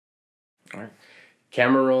All right.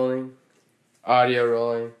 Camera rolling, audio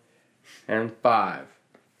rolling, and 5,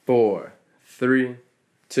 4, 3,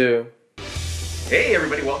 2. Hey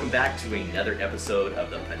everybody, welcome back to another episode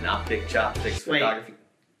of the Panoptic Chopsticks Photography.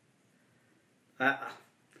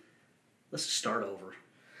 Let's start over.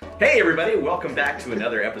 Hey everybody, welcome back to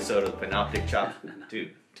another episode of the Panoptic Chopsticks.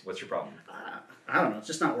 Dude, what's your problem? I don't know, it's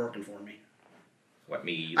just not working for me. What,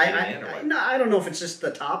 me? I don't know if it's just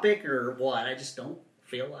the topic or what. I just don't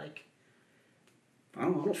feel like... I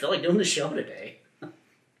don't feel like doing the show today.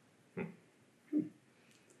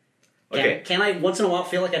 Okay. Can I once in a while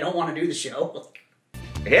feel like I don't want to do the show?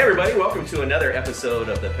 Hey everybody, welcome to another episode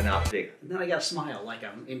of the Panoptic. And then I gotta smile like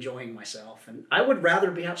I'm enjoying myself. And I would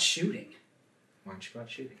rather be out shooting. Why don't you go out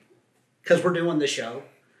shooting? Because we're doing the show.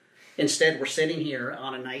 Instead, we're sitting here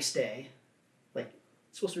on a nice day. Like,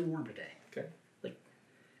 it's supposed to be warm today. Okay.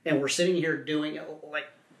 And we're sitting here doing, like...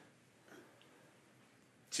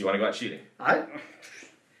 So you want to go out shooting?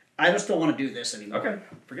 I just don't want to do this anymore. Okay,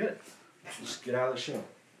 forget it. Just get out of the show.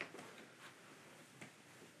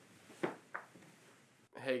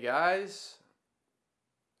 Hey guys,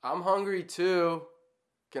 I'm hungry too.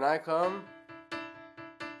 Can I come?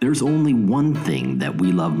 There's only one thing that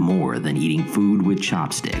we love more than eating food with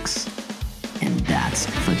chopsticks, and that's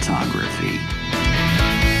photography.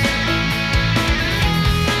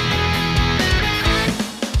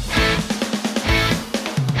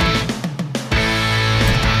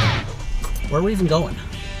 Where are we even going?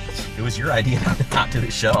 It was your idea not to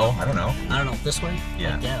the show. I don't know. This way?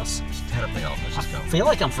 Yeah. I guess. Just head up the hill. Let's just go. I feel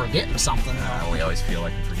like I'm forgetting something. We always feel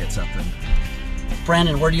like we forget something.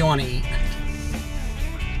 Brandon, where do you want to eat?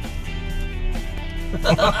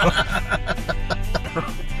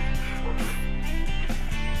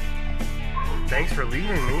 Thanks for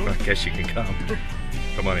leaving me. I guess you can come.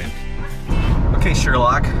 Come on in. Okay,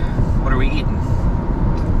 Sherlock. What are we eating?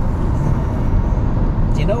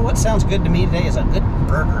 You know what sounds good to me today is a good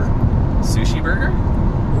burger. Sushi burger?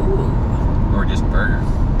 Ooh. Or just burger?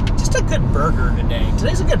 Just a good burger today.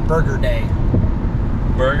 Today's a good burger day.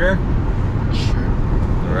 Burger? Sure.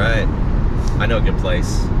 All right. I know a good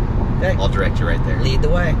place. Okay. I'll direct you right there. Lead the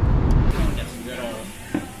way.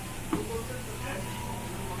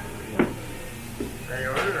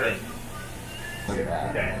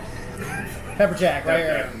 Pepper jack right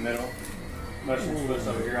here. In the middle. Mushroom Swiss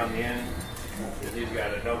over here on the end. He's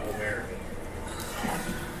got a double American.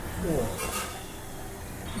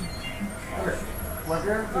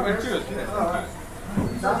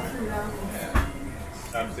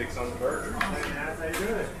 Chopsticks on the burger. That's how you do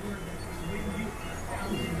it.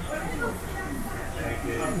 Thank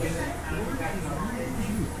you.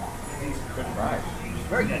 Good fries.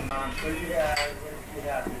 Very good. So you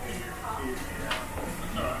have to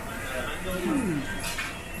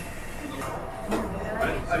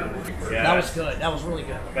That was good. That was really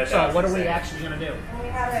good. So what are we actually going to do? We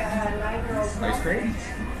had a 9-year-old. Ice cream?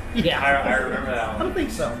 Yeah. I remember that I one. don't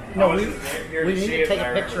think so. No, we Here need see to it, take and I a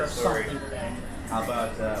remember picture the of story. something today. How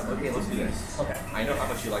about, okay, let's do this. Okay. I know how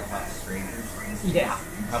much you like talking to strangers. Yeah.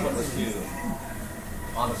 How about let's do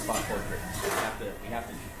on-the-spot portraits? We have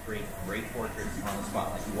to create great portraits on the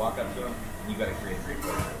spot. Like you walk up to them, and you got to create a great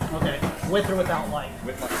portrait. Okay. With or without light?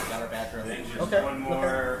 With like, we got our background. Just Okay. one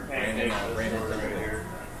more pancake Brandon, right here.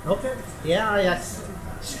 Okay. Yeah, yes.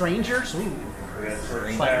 Strangers? Ooh. We got short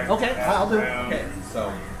Like, stack, okay, I'll do it. background, Okay,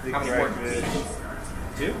 so big how many portraits? breakfast,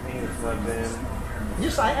 2? English left in.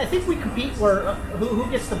 Just, I think we compete where who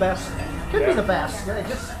gets the best. Could be the best.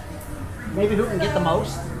 Just maybe who can get the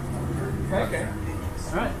most. Okay.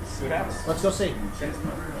 All right. See what happens. Let's go see.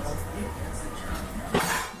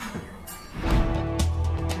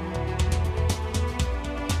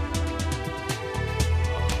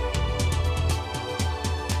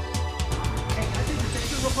 Hey, can I take your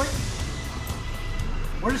picture real quick?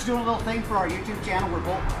 We're just doing a little thing for our YouTube channel.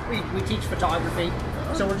 We teach photography,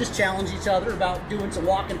 so we're just challenging each other about doing some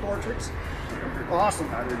walk-in portraits. Awesome.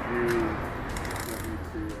 How did you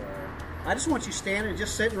I just want you standing,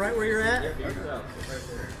 just sitting right where you're at.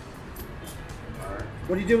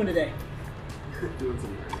 What are you doing today?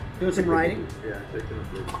 Doing some writing? Yeah, taking a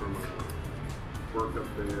break from work up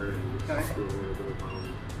there and just Okay. do a little bit of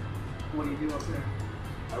What do you do up there?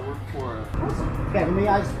 I work for a Okay, for me,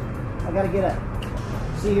 I gotta get a,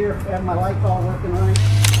 see here, have my lights all working right.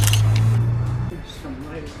 Some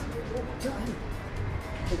light.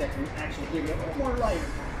 I think I can actually give you a little more light.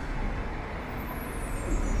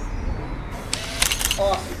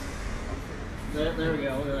 Awesome. There we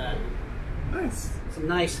go, look at that. nice, Some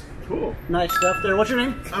nice cool. Nice stuff there. What's your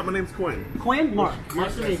name? My name's Quinn. Quinn? Mark.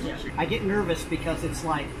 Nice to meet you. I get nervous because it's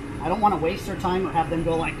like, I don't want to waste their time or have them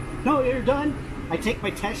go like, no, you're done. I take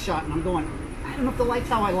my test shot and I'm going, I don't know if the light's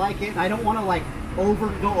how I like it. I don't want to like go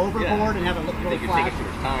overboard and have it look really You're flat. taking too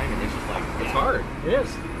much time, and it's just like it's hard. It is.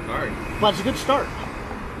 It's hard. But it's a good start.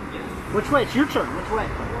 Yeah. Which way? It's your turn. Which way?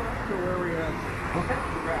 So where we at? Okay.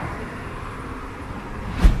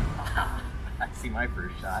 I see my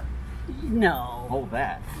first shot. No. Hold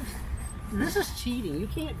that. This is cheating. You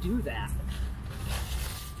can't do that.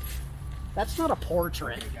 That's not a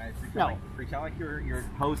portrait. Okay, guys, No. pretend like you're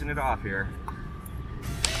hosing it off here.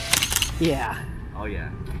 Yeah. Oh yeah.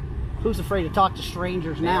 Who's afraid to talk to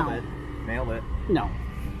strangers now? Nailed it. Nailed it. No.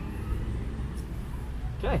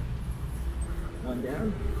 Okay. One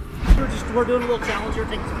down. We're doing a little challenge here,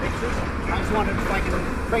 taking some pictures. I just wanted if I can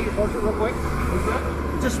create your portrait real quick. What's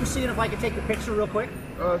that? Just was seeing if I could take your picture real quick.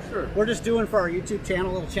 Sure. We're just doing for our YouTube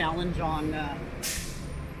channel a little challenge on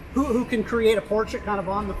who can create a portrait kind of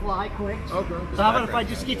on the fly quick. Okay. So how about if I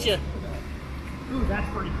just get you? Ooh, that's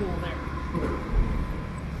pretty cool there.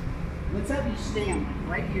 Let's have you stand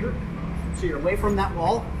like right here, so you're away from that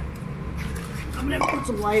wall. I'm gonna put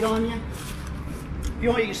some light on you. If you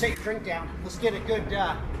want, you can set your drink down. Let's get a good.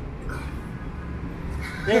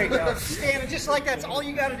 There you go. Stand it just like that's all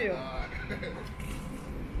you got to do.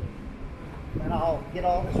 And I'll get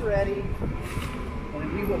all this ready,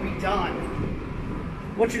 and we will be done.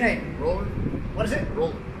 What's your name? Rolling? What is it?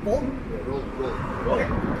 Rolling. Bolton? Yeah, roll. Okay.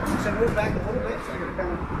 So move back a little bit so you're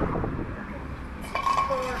kind of.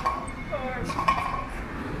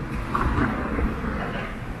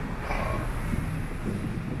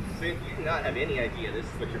 So if you do not have any idea, this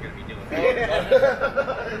is what you're going to be doing.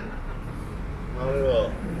 Not at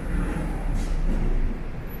all.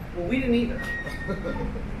 Well, we didn't either.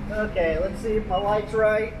 Okay, let's see if my light's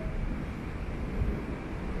right.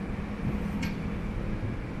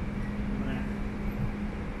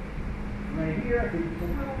 Right here, I can use a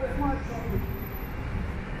little bit more.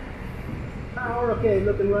 Power, okay,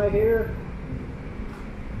 looking right here.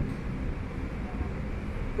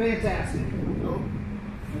 Fantastic.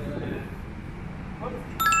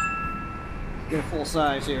 Get a full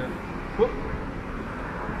size here. Whoop.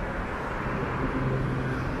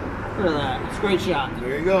 Look at that. It's a great shot.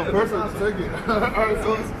 There you go. Perfect. Thank you. All right,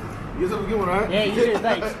 fellas. You guys have a good one, all right? Yeah, you too.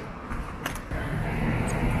 Thanks.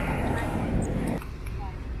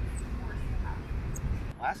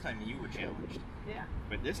 Last time you were challenged, Yeah.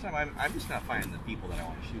 but this time I'm just not finding the people that I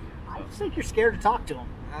want to shoot. I just think you're scared to talk to them.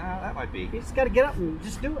 That might be. You just got to get up and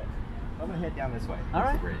just do it. I'm gonna head down this way. All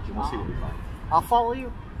right. The bridge, and we'll see what we find. I'll follow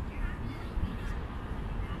you.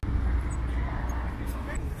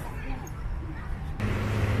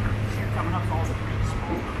 Coming up all the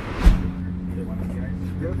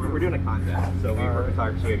We're doing a contest, so we work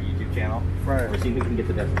photography. We have a YouTube channel. Right. We're seeing who can get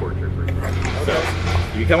the best portrait first. So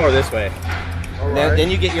you come over this way. All right. Then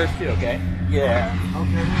you get yours too, okay? Yeah.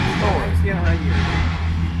 Okay. Oh, stand right here.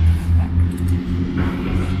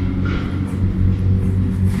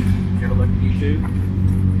 You ever look at YouTube?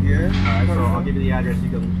 Yeah. Alright, so I'll give you the address. You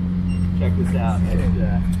can check this out. Next week.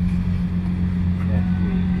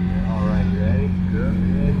 Alright, you ready? Good.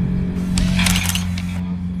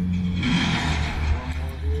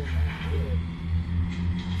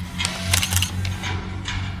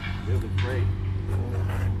 It was great.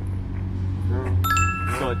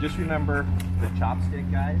 So just remember the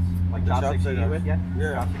chopstick guys, like The chopsticks chopstick you guys. with, yeah?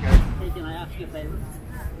 Yeah. Chopstick guys. Hey, can I ask you a favor?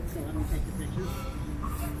 So let me take the picture.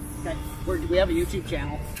 Okay. We have a YouTube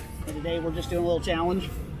channel, and today we're just doing a little challenge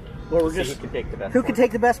where we're See just who can take the best. who can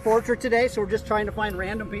take the best portrait today. So we're just trying to find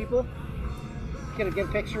random people. Gonna get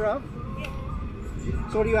a picture of.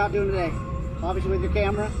 So what are you out doing today? Obviously with your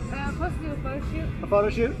camera. Supposed to do a photo shoot? A photo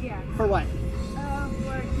shoot? Yeah. For what?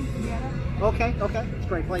 For Quinceañera. Okay, okay. It's a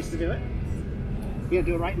great place to do it. You gonna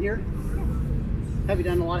do it right in here? Have you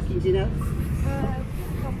done a lot of quinceañeras?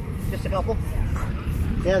 Just a couple?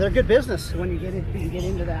 Yeah, they're good business when you get in, you can get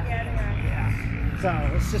into that. Yeah. So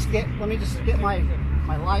let me just get my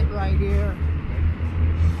light right here.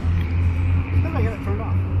 Then I got it turned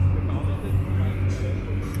off.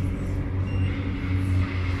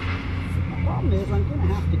 The problem is I'm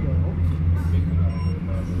gonna have to go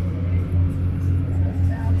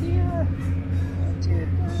down here.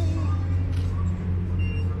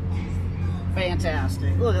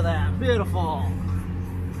 Fantastic. Look at that. Beautiful.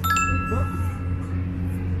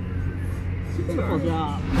 Beautiful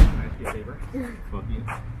job. Can I ask you a favor? Both of you.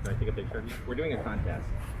 Can I take a picture of you? We're doing a contest.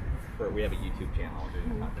 We have a YouTube channel. We're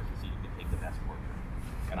doing a contest to see who can take the best portrait.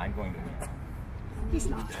 And I'm going to win. He's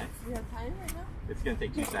not. Okay? You have time right now? It's going to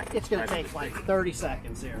take 2 seconds. It's going to Try take this like thing. 30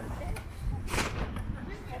 seconds here.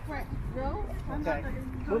 Right. No? I'm Okay. not going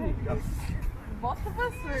to go ahead. Both of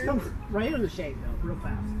us? Or? Come right in the shade though, real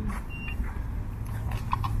fast.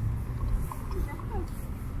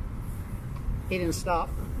 He didn't stop?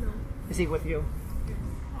 No. Is he with you?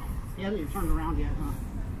 He hasn't even turned around yet, huh?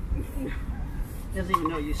 He doesn't even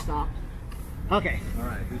know you stopped. Okay. All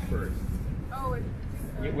right, who's first? Oh,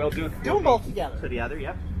 We'll do them both together. So together,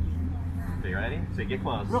 yep. So you ready? So get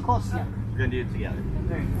close. Real close together. We're gonna do it together.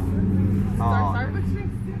 There you go. Starbucks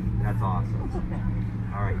drinks too? That's awesome. It's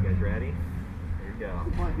okay. All right, you guys ready? There you go.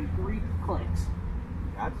 It'll probably be 3 clicks.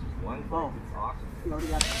 That's just one click. Oh. It's awesome. You already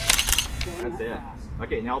got it. That's it.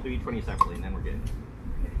 Okay, now I'll do each one of you separately, and then we're good.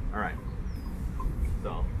 All right.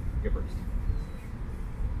 So, go first.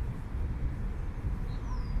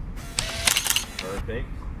 Perfect.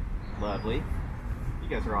 Lovely. You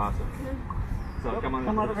guys are awesome. So come on.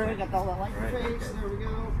 Come over here. Got all that light in Right, your face. okay. There we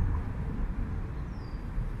go.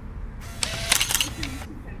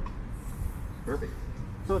 Perfect.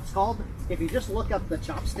 So it's called, if you just look up the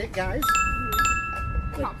chopstick guys.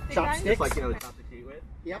 The Chopstick guys? chopsticks. Just like, you know, the chopstick to eat with.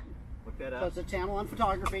 Yep. Look that So up. it's a channel on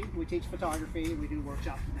photography. We teach photography. We do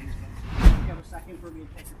workshops and things. But you have a second for me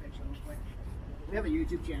to take your picture real quick. We have a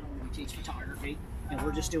YouTube channel where we teach photography, and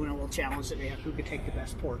we're just doing a little challenge today of who could take the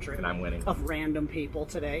best portrait. And I'm winning. Of random people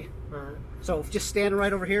today. So just standing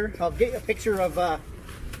right over here. I'll get a picture of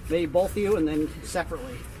maybe both of you, and then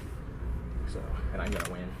separately. So And I'm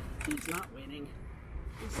gonna win. he's not winning.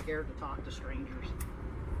 He's scared to talk to strangers.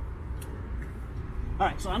 All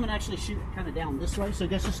right, so I'm gonna actually shoot kind of down this way. So I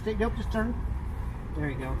guess just stay up, just turn. There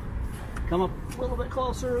you go. Come up a little bit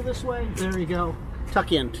closer this way. There you go.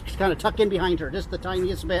 Tuck in, kind of tuck in behind her, just the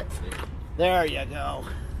tiniest bit. There you go.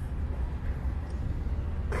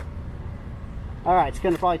 All right, it's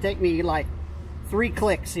gonna probably take me like 3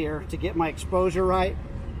 clicks here to get my exposure right.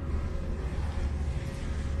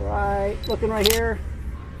 Right, looking right here.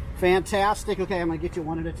 Fantastic. Okay, I'm gonna get you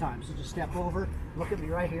one at a time. So just step over, look at me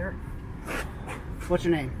right here. What's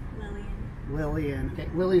your name? Lillian. Lillian. Okay,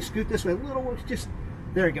 Lillian, scoot this way a little, just,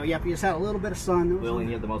 there you go. Yep, you just had a little bit of sun. Lillian,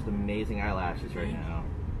 you have the most amazing eyelashes right now.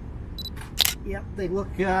 Yep, they look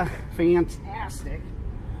fantastic.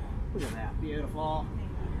 Look at that, beautiful.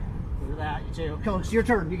 Look at that, you too. Okay, it's your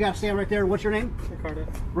turn. You gotta stand right there. What's your name? Ricardo.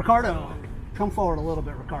 Ricardo. Come forward a little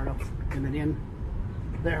bit, Ricardo. And then in.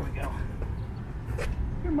 There we go.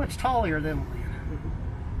 You're much taller than Lillian.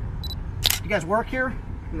 You guys work here?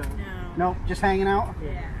 No. No, just hanging out?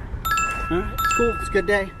 Yeah. All right, it's cool. It's a good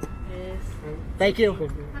day. Yes. Thank you. Have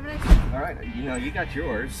a nice day. All right, you know, you got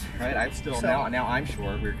yours, right? I'm still, So- now I'm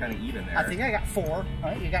short. We're kind of even there. I think I got 4. All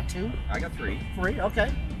right, you got 2? I got 3, 3?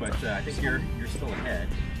 Okay. but I think you're still ahead.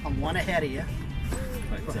 I'm 1 ahead of you.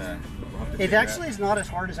 But we'll have to It figure actually out. is not as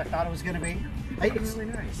hard as I thought it was going to be. It's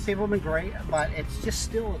really nice. People have been great, but it's just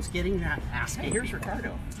still, it's getting that asking. Hey, here's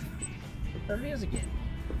Ricardo. There it is again.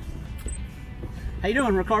 How you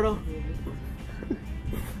doing, Ricardo?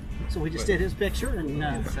 So we just did his picture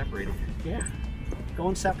and Separated. yeah,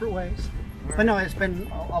 going separate ways. But no, it's been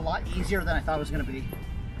a lot easier than I thought it was going to be.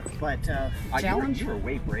 But challenge, You were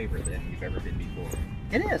way braver than you've ever been before.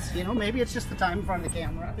 it is. You know, maybe it's just the time in front of the I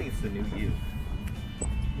camera. think it's the new you.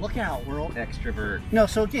 Look out, world. Extrovert. No,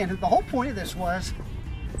 so again, the whole point of this was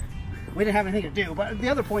we didn't have anything to do. But the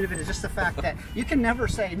other point of it is just the fact that you can never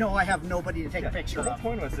say, no, I have nobody to take a picture The whole of.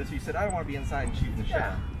 point was this. You said, I don't want to be inside and shooting the shot.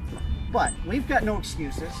 Yeah. But we've got no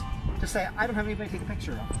excuses to say, I don't have anybody to take a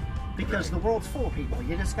picture of. Because the world's full of people.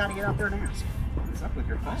 You just got to get out there and ask. What's up with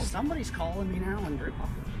your phone? Somebody's calling me now. And Very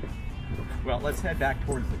popular. Well, let's head back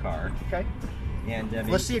towards the car. okay, And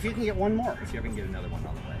maybe, let's see if you can get one more. let's see if we can get another one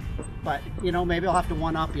on the way. But, you know, maybe I'll have to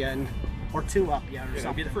one-up you or two-up you or It'll be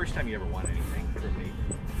something. the first time you ever won anything from me.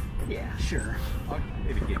 Yeah, sure. I'll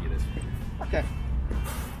maybe give you this. Okay.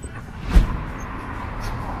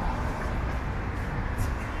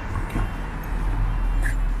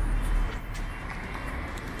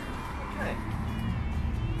 Okay.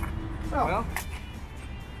 So, Well,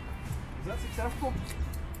 is that successful?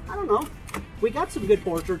 I don't know. We got some good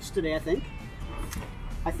portraits today, I think.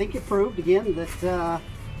 I think it proved, again, that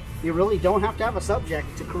you really don't have to have a subject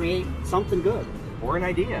to create something good. Or an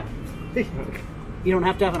idea? You don't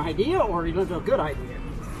have to have an idea, or you don't have a good idea.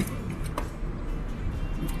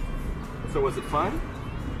 So was it fun?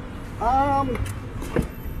 I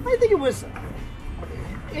think it was.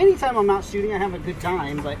 Anytime I'm out shooting, I have a good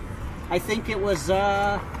time, but I think it was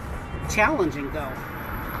challenging, though.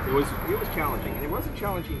 It was challenging, and it wasn't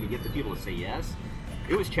challenging to get the people to say yes.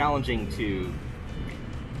 It was challenging to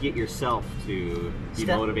get yourself to be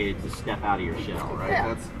motivated to step out of your shell, right?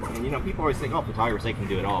 Yeah. And you know, people always think, oh, photographers, they can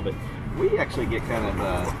do it all, but we actually get kind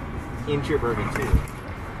of introverted too.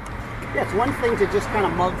 Yeah, it's one thing to just kind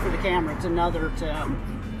of mug for the camera. It's another to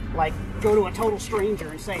like go to a total stranger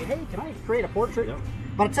and say, hey, can I create a portrait? Yep.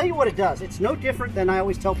 But I'll tell you what it does. It's no different than I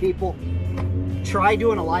always tell people, try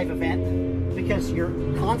doing a live event. Because because you're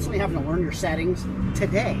constantly having to learn your settings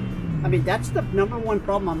today. I mean, that's the #1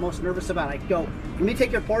 problem I'm most nervous about. I go, let me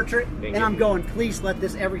take your portrait, and I'm going, please let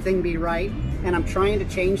this everything be right. And I'm trying to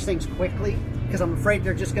change things quickly because I'm afraid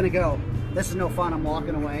they're just going to go, this is no fun, I'm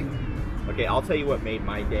walking away. Okay, I'll tell you what made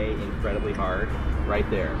my day incredibly hard. Right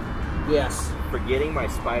there. Yes. Forgetting my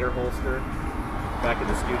spider holster back in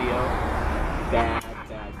the studio. Bad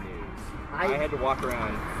news. I had to walk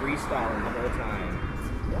around freestyling the whole time.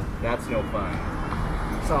 That's no fun.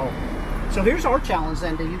 So here's our challenge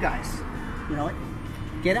then to you guys. You know,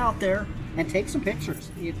 get out there and take some pictures.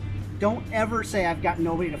 You don't ever say I've got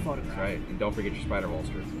nobody to photograph. Right, and don't forget your spider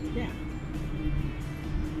holster. Yeah.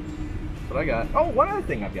 What I got? Oh, one other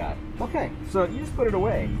thing I've got. Okay. So you just put it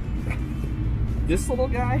away. This little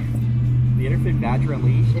guy, the Interfit Badger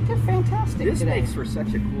Unleashed. It did fantastic This today. makes for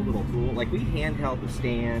such a cool little tool. Like we handheld the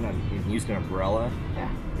stand and used an umbrella. Yeah.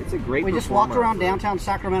 It's a great. We just walked around downtown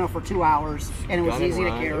Sacramento for 2 hours, and it was easy to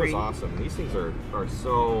carry. It was awesome. These things are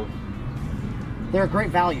so. They're a great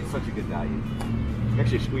value. Such a good value.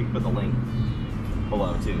 Actually, we can put the link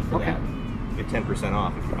below too for that. Get 10%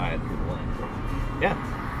 off if you buy it through the link. Yeah,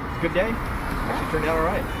 it's a good day. Actually turned out all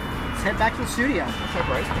right. Let's head back to the studio. What's our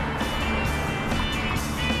price?